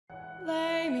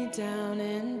Lay me down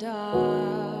in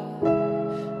dark,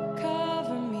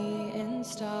 cover me in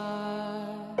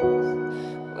stars.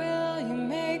 Will you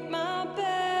make my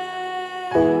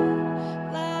bed?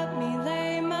 Let me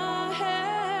lay my head.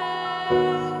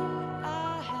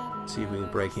 See if we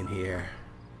can break in here.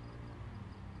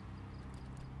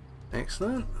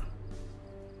 Excellent.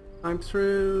 I'm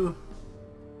through.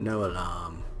 No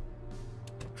alarm.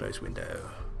 Close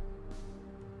window.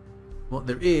 What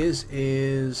there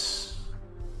is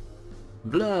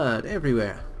blood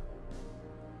everywhere.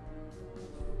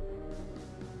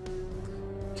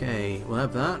 Okay, we'll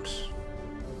have that.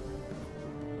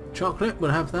 Chocolate,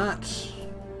 we'll have that.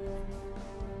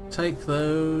 Take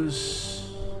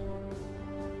those.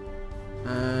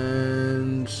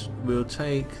 And we'll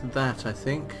take that, I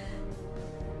think.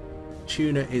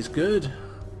 Tuna is good.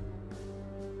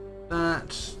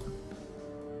 That.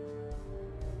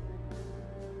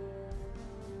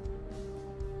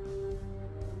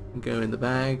 Go in the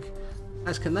bag.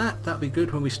 As can that. That'll be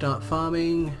good when we start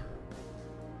farming.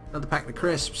 Another pack of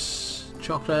crisps.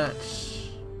 Chocolate.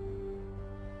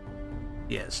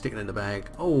 Yeah, stick it in the bag.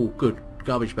 Oh, good.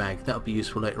 Garbage bag. That'll be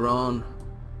useful later on.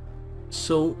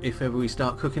 Salt, if ever we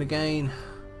start cooking again.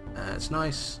 That's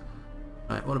nice.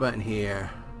 Right, what about in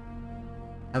here?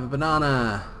 Have a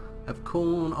banana. Have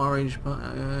corn, orange. We'll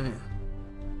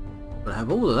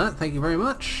have all of that. Thank you very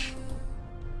much.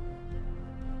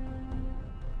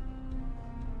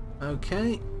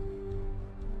 Okay.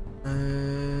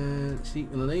 Let's eat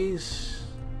one of these.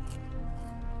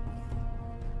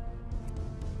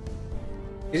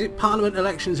 Is it Parliament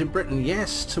elections in Britain?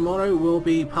 Yes, tomorrow will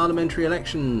be parliamentary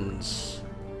elections,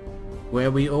 where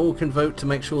we all can vote to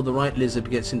make sure the right lizard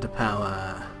gets into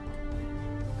power.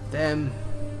 Them.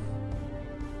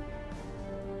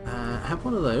 Have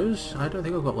one of those. I don't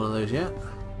think I've got one of those yet.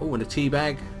 Oh, and a tea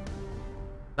bag.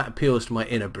 That appeals to my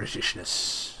inner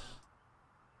Britishness.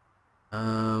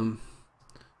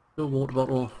 Fill water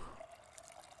bottle.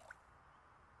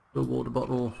 Fill water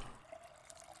bottle.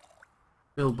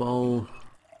 Fill bowl.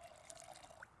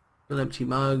 Fill empty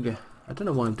mug. I don't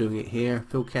know why I'm doing it here.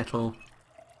 Fill kettle.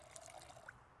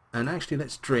 And actually,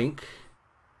 let's drink.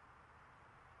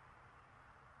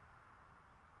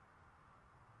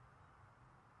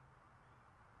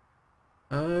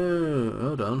 Oh,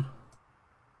 hold on.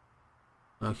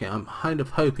 Okay, I'm kind of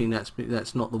hoping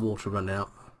that's not the water running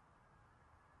out.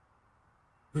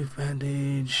 With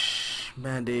bandage,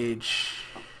 bandage.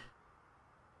 I'm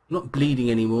not bleeding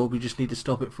anymore. We just need to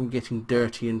stop it from getting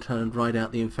dirty and turn right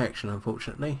out the infection,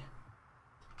 unfortunately.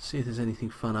 Let's see if there's anything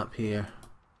fun up here.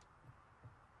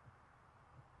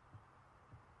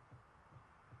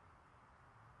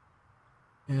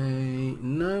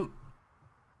 No.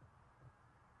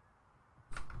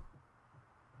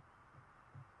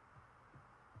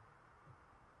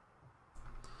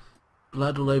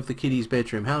 Blood all over the kiddie's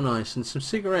bedroom. How nice! And some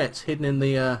cigarettes hidden in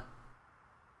the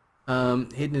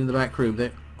back room.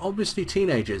 They're obviously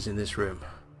teenagers in this room.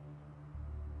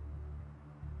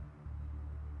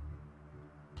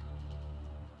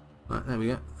 Right, there we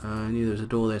go. I knew there was a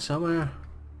door there somewhere.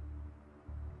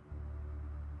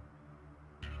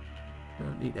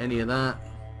 Don't need any of that.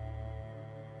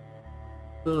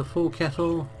 Fill a full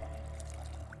kettle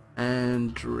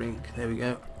and drink. There we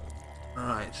go.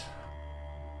 Right.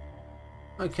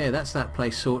 Okay, that's that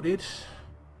place sorted.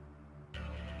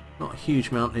 Not a huge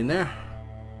amount in there.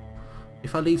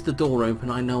 If I leave the door open,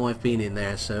 I know I've been in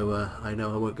there, so I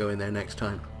know I won't go in there next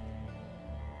time.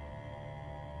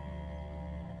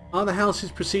 Are the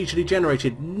houses procedurally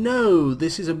generated? No,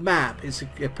 this is a map. It's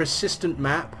a persistent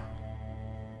map.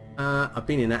 I've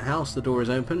been in that house. The door is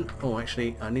open. Oh,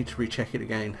 actually, I need to recheck it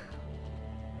again.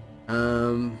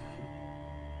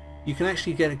 You can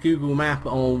actually get a Google map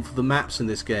of the maps in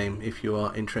this game if you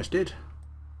are interested.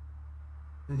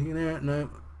 Anything in there? No.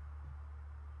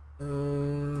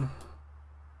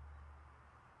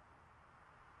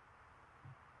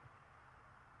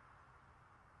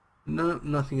 No,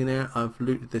 nothing in there. I've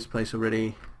looted this place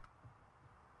already.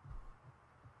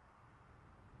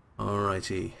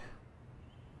 Alrighty.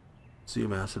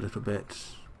 Zoom out a little bit.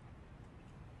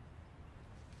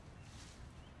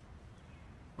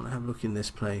 I want to have a look in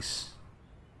this place.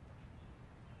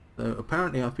 So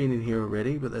apparently I've been in here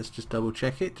already, but let's just double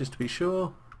check it just to be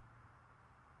sure.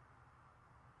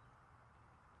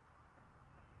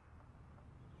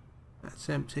 That's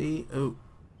empty. Oh.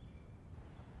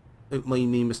 Don't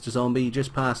mind me, Mr. Zombie,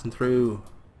 just passing through.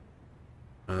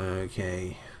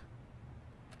 Okay.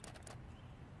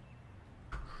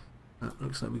 That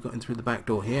looks like we've got in through the back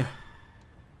door here.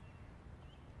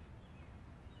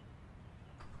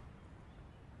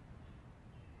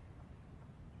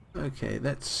 Okay,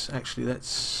 let's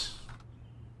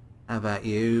have at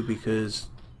you because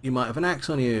you might have an axe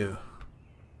on you.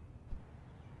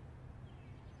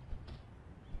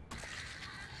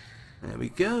 There we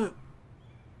go.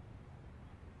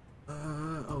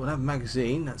 Oh, we'll have a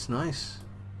magazine. That's nice.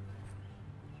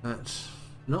 That's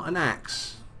not an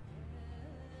axe.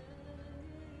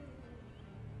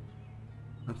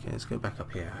 Okay, let's go back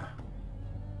up here.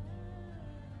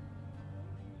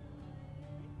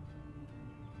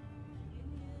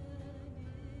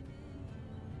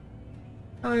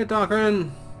 Hello, Darkren.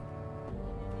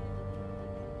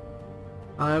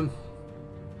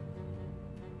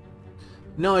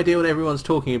 No idea what everyone's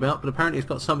talking about, but apparently it's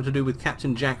got something to do with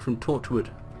Captain Jack from Torchwood.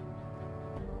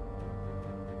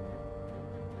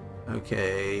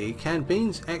 Okay, canned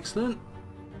beans, excellent.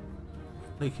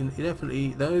 We can definitely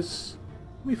eat those.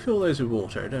 Can we fill those with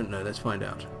water? I don't know, let's find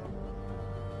out.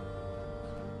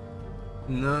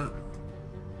 No.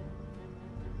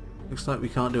 Looks like we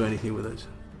can't do anything with it.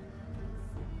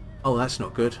 Oh, that's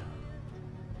not good.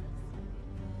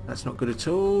 That's not good at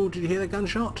all. Did you hear the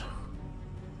gunshot?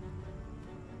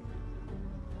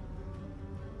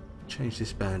 Change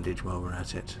this bandage while we're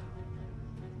at it.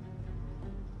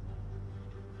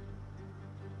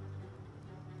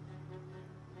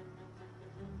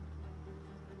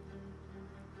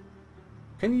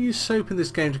 Can you use soap in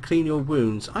this game to clean your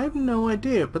wounds? I have no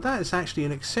idea, but that is actually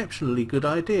an exceptionally good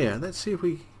idea. Let's see if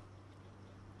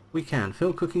we can.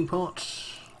 Fill cooking pot.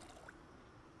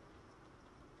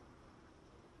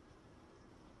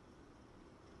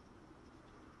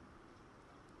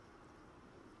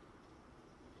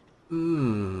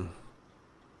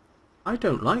 I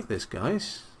don't like this,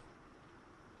 guys.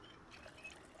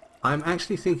 I'm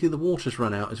actually thinking the water's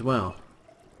run out as well.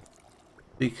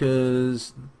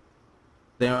 Because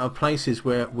there are places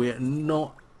where we're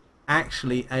not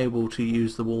actually able to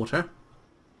use the water.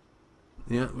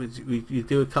 Yeah, we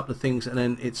do a couple of things and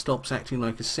then it stops acting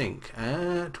like a sink.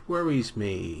 That worries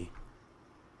me.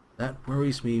 That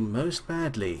worries me most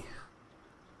badly.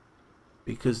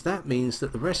 Because that means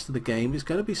that the rest of the game is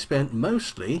going to be spent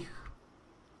mostly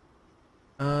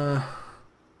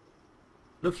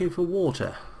looking for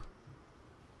water.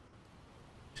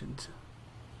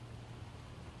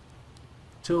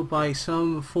 Till by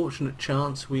some fortunate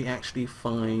chance we actually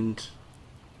find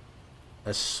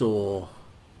a saw.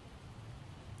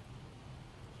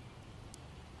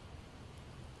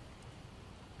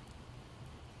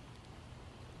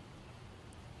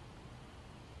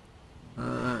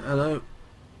 Hello?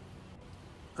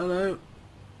 Hello?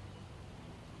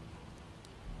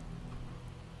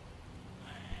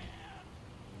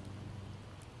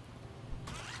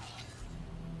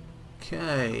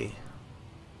 Okay.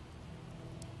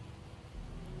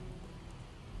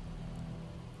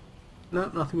 No,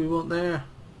 nothing we want there.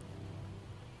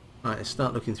 Right, let's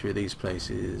start looking through these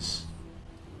places.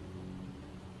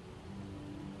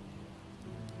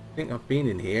 I think I've been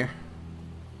in here.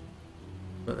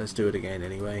 But let's do it again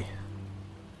anyway.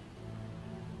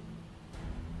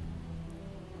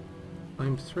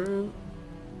 Climb through.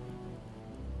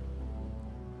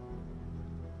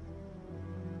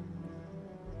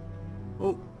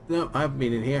 Oh, no, I haven't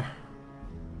been in here.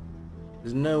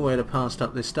 There's no way to pass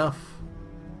up this stuff.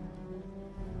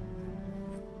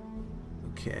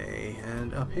 Okay,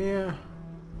 and up here.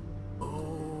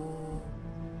 Oh.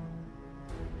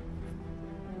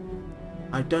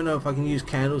 I don't know if I can use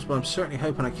candles, but I'm certainly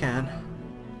hoping I can.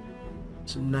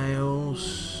 Some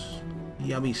nails.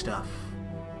 Yummy stuff.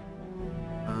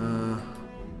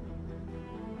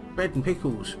 Bread and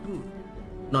pickles. Ooh.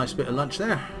 Nice bit of lunch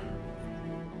there.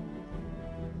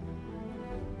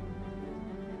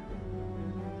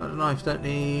 Got a knife, don't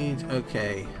need.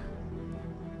 Okay.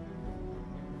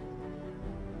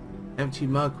 Empty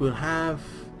mug we'll have.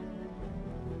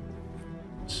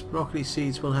 Broccoli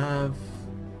seeds we'll have.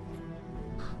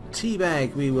 Tea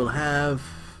bag we will have.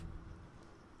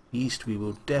 Yeast we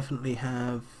will definitely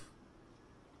have.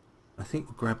 I think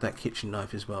we'll grab that kitchen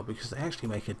knife as well because they actually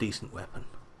make a decent weapon.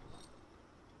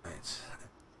 Right.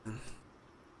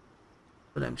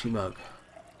 An empty mug.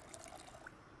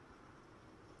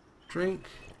 Drink.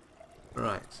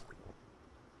 Right.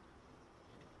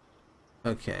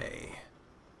 Okay.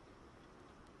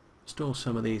 Store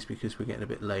some of these because we're getting a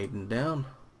bit laden down.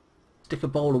 Stick a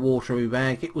bowl of water in my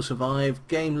bag. It will survive.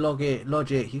 Game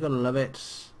logic. You gotta love it.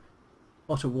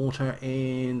 Pot of water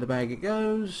in the bag it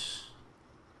goes.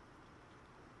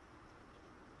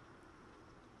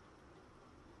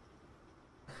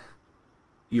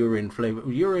 Urine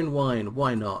flavour. Urine wine.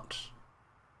 Why not?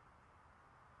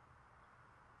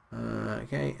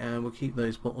 Okay, and we'll keep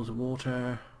those bottles of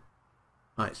water.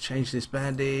 Right, let's change this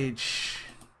bandage.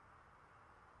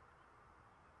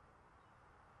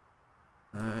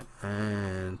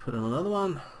 And put on another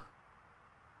one.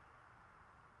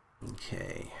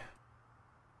 Okay.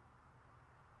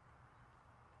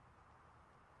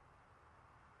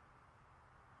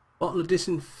 Bottle of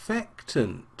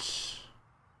disinfectant.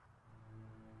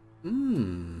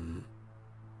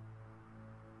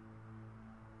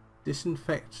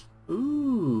 Disinfect.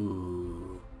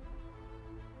 Ooh.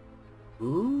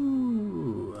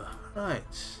 Ooh. Right.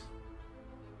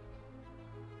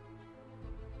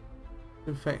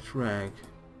 Disinfect rag.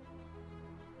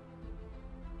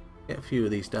 Get a few of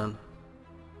these done.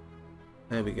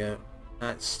 There we go.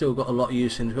 That's still got a lot of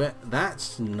use into it.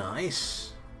 That's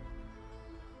nice.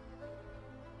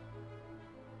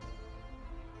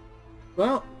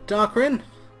 Well, Darkrin,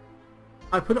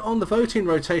 I put it on the voting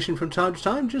rotation from time to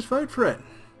time. Just vote for it.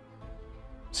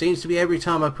 Seems to be every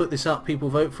time I put this up, people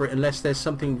vote for it unless there's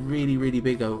something really, really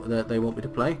big that they want me to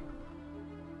play.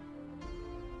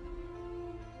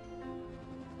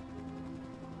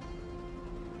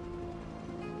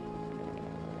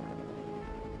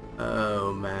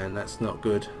 Oh man, that's not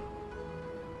good.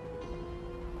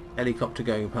 Helicopter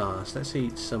going past. Let's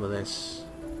eat some of this.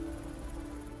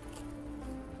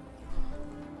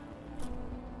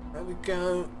 There we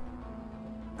go.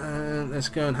 And let's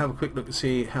go and have a quick look to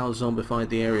see how zombified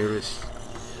the area is.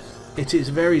 It is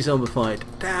very zombified.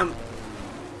 Damn!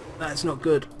 That's not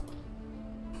good.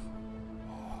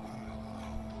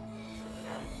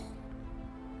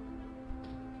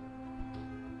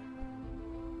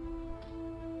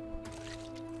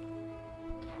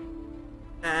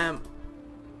 Damn!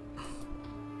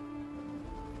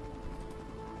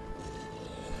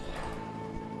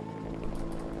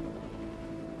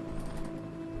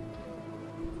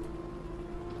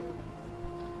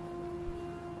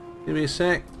 Give me a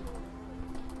sec.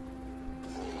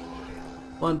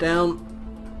 One down.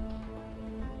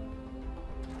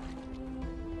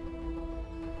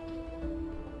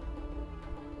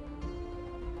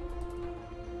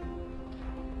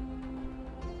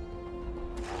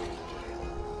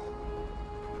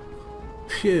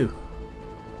 Phew.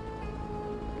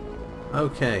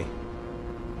 Okay.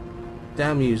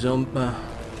 Damn you,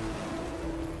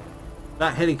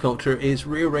 that helicopter is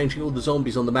rearranging all the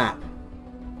zombies on the map.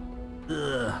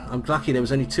 Ugh, I'm lucky there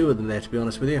was only 2 of them there, to be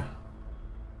honest with you.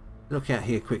 Look out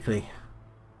here quickly.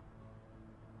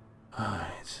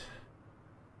 Alright.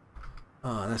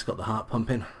 Oh, that's got the heart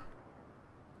pumping.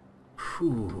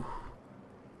 Whew.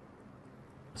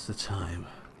 What's the time?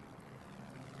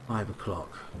 5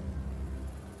 o'clock.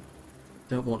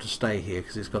 Don't want to stay here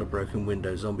because it's got a broken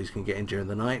window. Zombies can get in during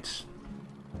the night.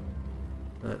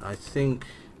 But I think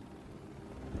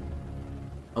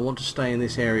I want to stay in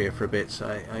this area for a bit,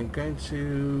 so I'm going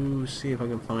to see if I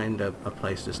can find a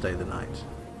place to stay the night.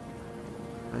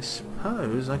 I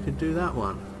suppose I could do that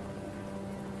one.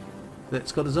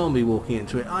 That's got a zombie walking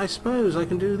into it. I suppose I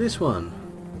can do this one,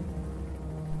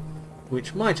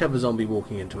 which might have a zombie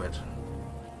walking into it.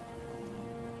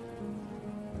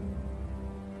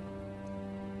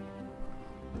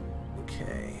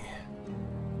 Okay.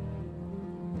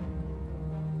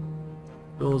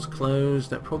 Doors closed.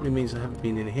 That probably means I haven't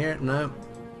been in here. No.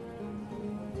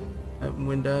 Open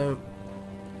window.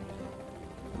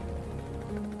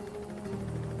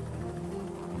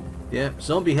 Yep,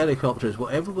 zombie helicopters.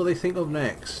 Whatever will they think of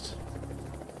next?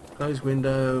 Close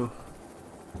window.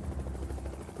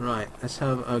 Right, let's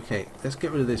have... Okay, let's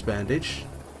get rid of this bandage.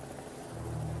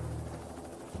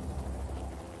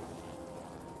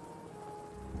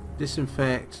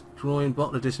 Disinfect. Drawing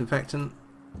bottle of disinfectant.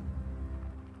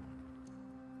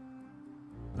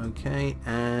 Okay,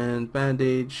 and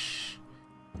bandage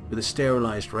with a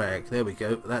sterilized rag. There we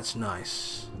go. That's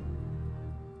nice.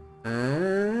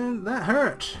 And that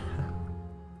hurt.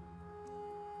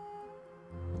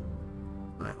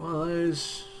 Right, one of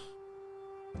those.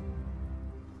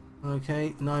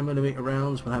 Okay, 9mm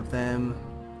rounds. We'll have them.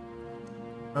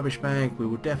 Rubbish bag. We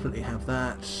will definitely have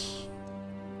that.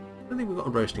 I don't think we've got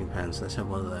a roasting pan, so let's have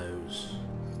one of those.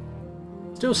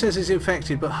 Still says it's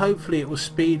infected, but hopefully it will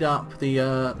speed up the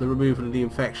removal of the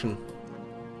infection.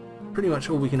 Pretty much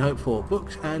all we can hope for.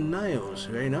 Books and nails.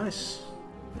 Very nice.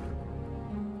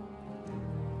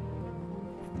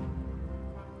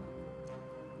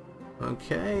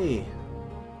 Okay.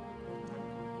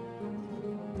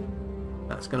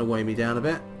 That's going to weigh me down a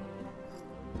bit.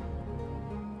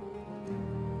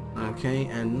 Okay,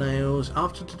 and nails.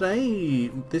 After today,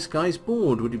 this guy's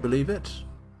bored, would you believe it?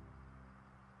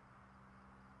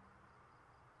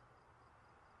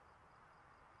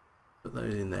 Put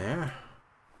those in there.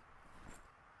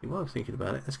 While I'm thinking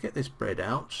about it, let's get this bread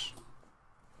out.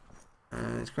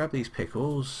 And let's grab these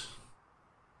pickles.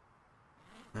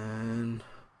 And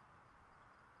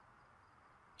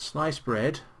Sliced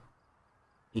bread.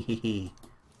 Hehehe.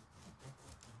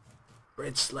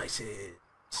 Bread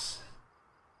slices.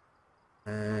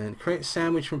 And create a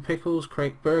sandwich from pickles,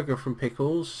 create burger from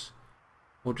pickles,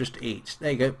 or just eat.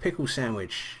 There you go, pickle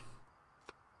sandwich.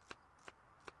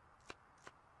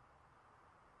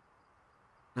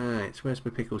 Alright, so where's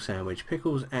my pickle sandwich?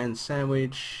 Pickles and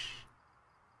sandwich.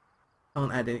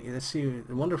 Can't add any. Let's see.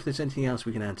 I wonder if there's anything else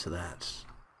we can add to that.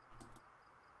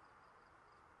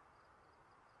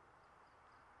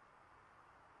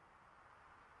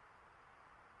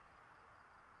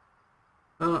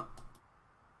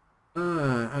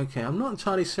 Okay. I'm not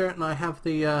entirely certain I have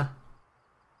the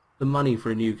money for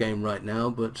a new game right now,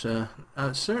 but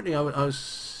certainly I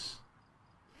was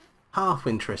half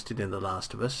interested in The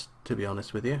Last of Us, to be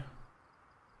honest with you.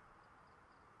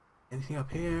 Anything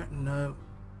up here? No.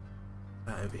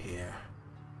 Over here.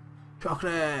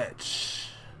 Chocolate!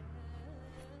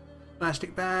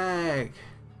 Plastic bag!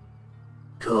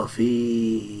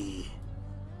 Coffee!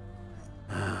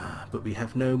 But we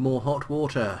have no more hot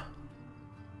water.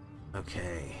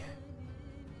 Okay.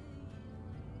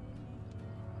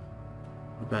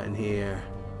 What about in here?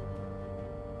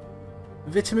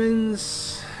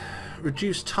 Vitamins.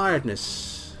 Reduce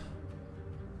tiredness.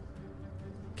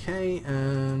 Okay,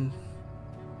 and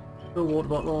a water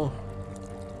bottle.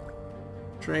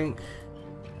 Drink.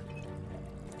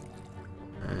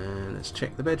 And let's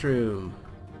check the bedroom.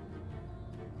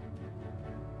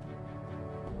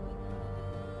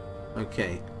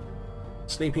 Okay.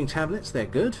 Sleeping tablets, they're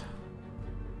good.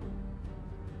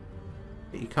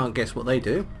 You can't guess what they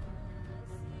do.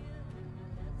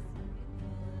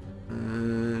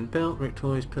 And belt, brick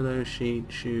toys, pillow, sheet,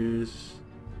 shoes.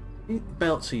 I think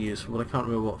belts are useful, but I can't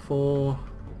remember what for.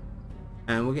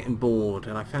 And we're getting bored,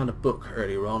 and I found a book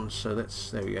earlier on, so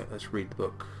there we go, let's read the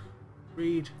book.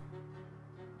 Read.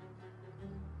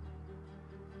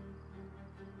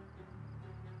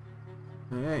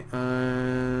 Okay,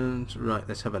 and right,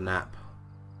 let's have a nap.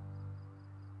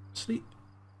 Sleep.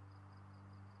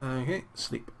 Okay,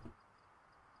 sleep.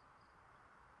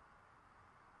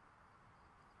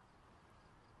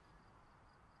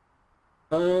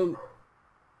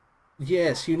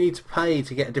 Yes, you need to pay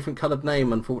to get a different coloured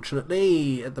name,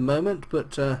 unfortunately, at the moment,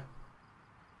 but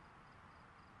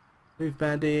move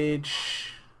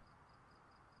bandage.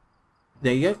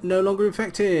 There you go, no longer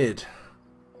infected.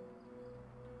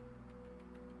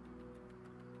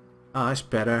 Ah, that's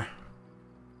better.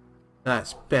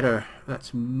 That's better.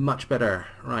 That's much better.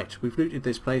 Right, we've looted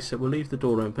this place, so we'll leave the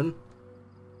door open.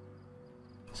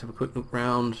 Let's have a quick look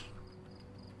round.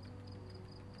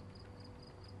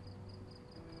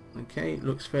 Okay,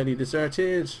 looks fairly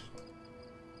deserted.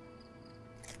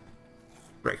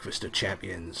 Breakfast of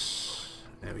champions.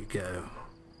 There we go.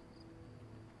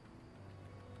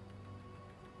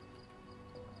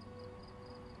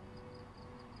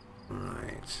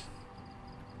 Right.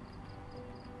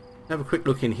 Have a quick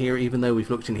look in here, even though we've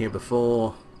looked in here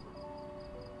before.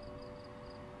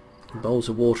 Bowls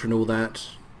of water and all that.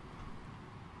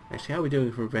 Actually, how are we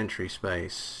doing for inventory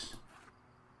space?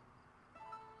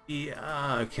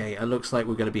 Yeah, okay, it looks like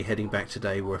we're going to be heading back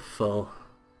today. We're full.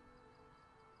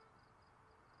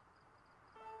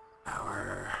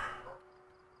 Power.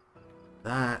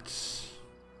 That.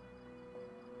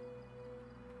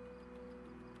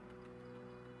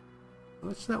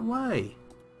 What's that way?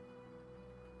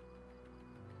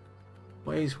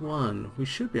 Ways 1. We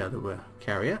should be able to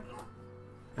carry it.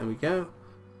 There we go.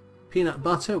 Peanut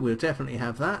butter, we'll definitely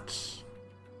have that.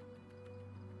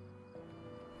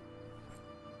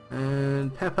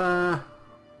 And pepper.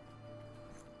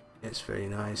 It's very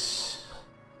nice.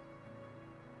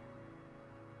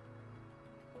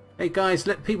 Hey guys,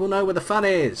 let people know where the fun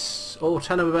is. Or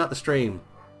tell them about the stream.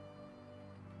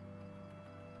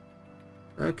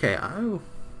 Okay, oh.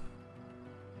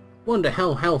 Wonder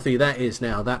how healthy that is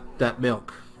now, that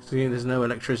milk. Seeing there's no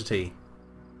electricity.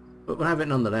 But we'll have it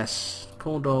nonetheless.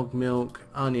 Corn dog, milk,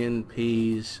 onion,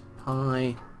 peas,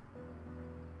 pie,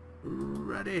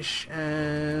 radish,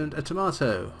 and a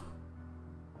tomato.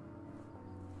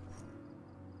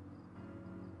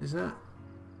 Is that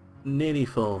nearly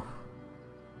full?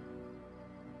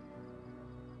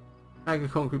 Bag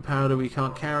of concrete powder we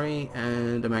can't carry,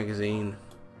 and a magazine.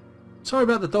 Sorry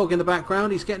about the dog in the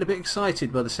background, he's getting a bit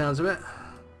excited by the sounds of it.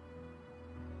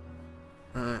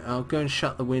 I'll go and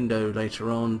shut the window later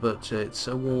on, but it's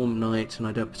a warm night and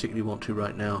I don't particularly want to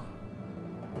right now.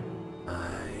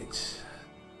 Right.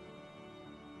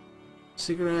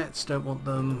 Cigarettes, don't want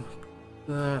them.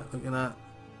 Look at that.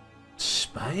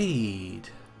 Spade.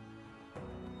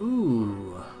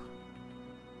 Ooh.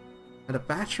 And a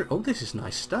battery. Oh, this is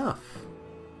nice stuff.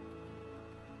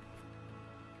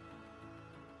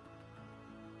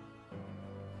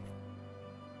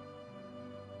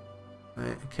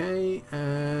 Okay,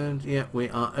 and yeah, we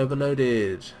are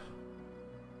overloaded.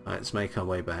 Right, let's make our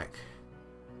way back.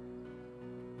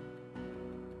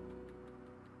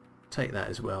 Take that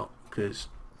as well, because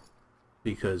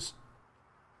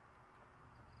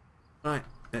right,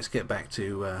 let's get back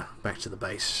to the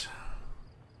base.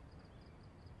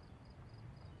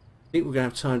 I think we're gonna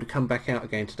have time to come back out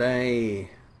again today.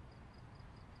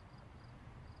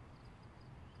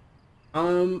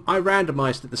 I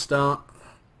randomized at the start.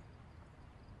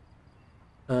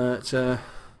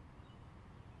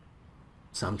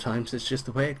 Sometimes it's just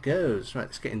the way it goes. Right,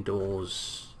 let's get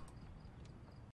indoors.